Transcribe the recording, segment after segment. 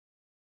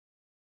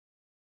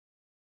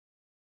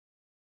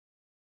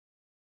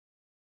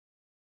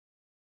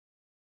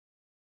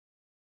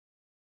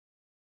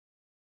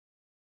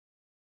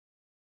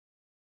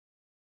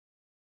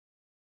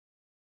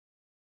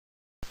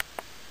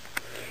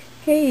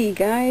Hey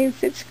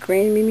guys, it's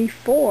Granny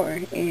 4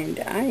 and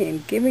I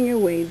am giving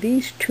away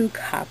these 2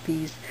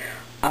 copies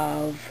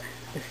of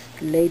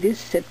the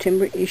latest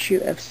September issue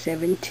of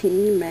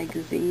 17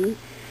 magazine.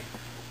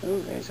 Oh,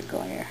 there's a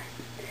glare.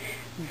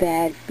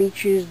 That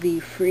features the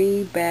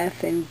free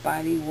Bath and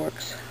Body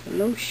Works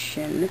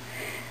lotion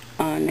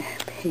on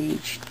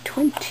page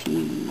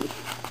 20.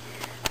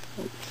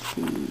 Let's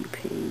see,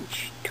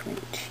 page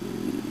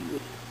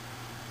 20.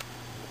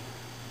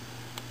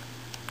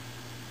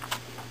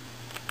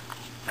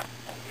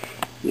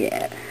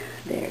 Yeah,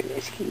 there it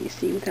is. Can you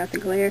see without the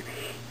glare?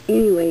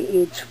 Anyway,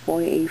 it's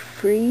for a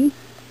free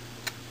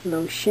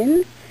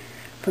lotion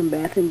from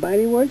Bath and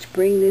Body Works.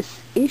 Bring this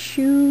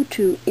issue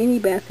to any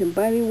Bath and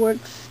Body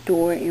Works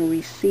store and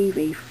receive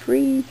a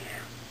free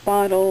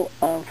bottle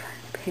of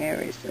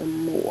Paris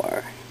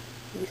Amour.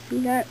 You see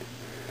that?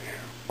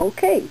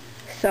 Okay,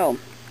 so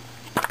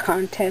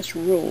contest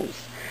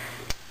rules.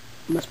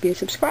 Must be a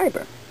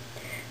subscriber.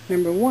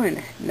 Number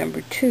 1.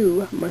 Number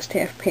 2, must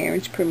have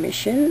parents'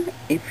 permission.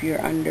 If you're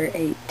under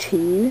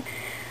 18,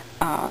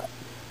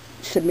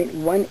 submit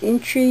 1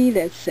 entry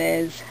that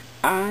says,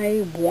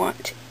 I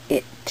want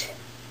it.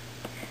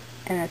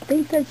 And I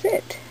think that's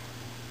it.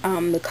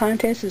 The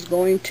contest is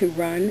going to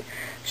run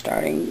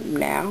starting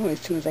now, as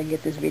soon as I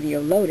get this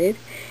video loaded,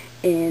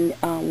 and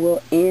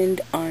will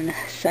end on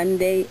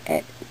Sunday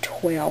at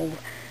 12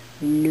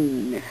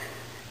 noon.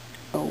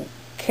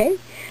 Okay?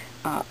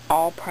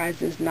 All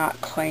prizes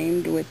not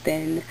claimed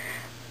within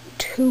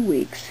 2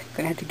 weeks.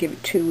 Gonna have to give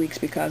it 2 weeks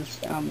because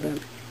of the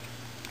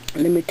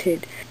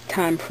limited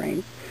time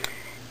frame,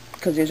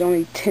 because there's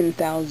only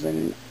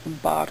 10,000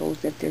 bottles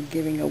that they're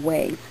giving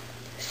away.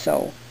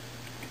 So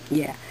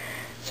yeah,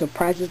 so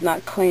prizes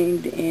not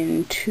claimed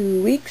in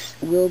 2 weeks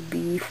will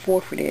be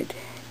forfeited.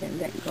 And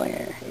that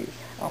glare is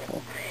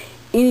awful.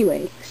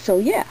 Anyway, so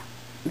yeah,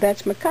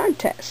 that's my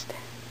contest.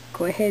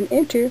 Go ahead and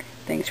enter.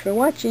 Thanks for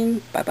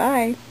watching. Bye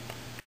bye.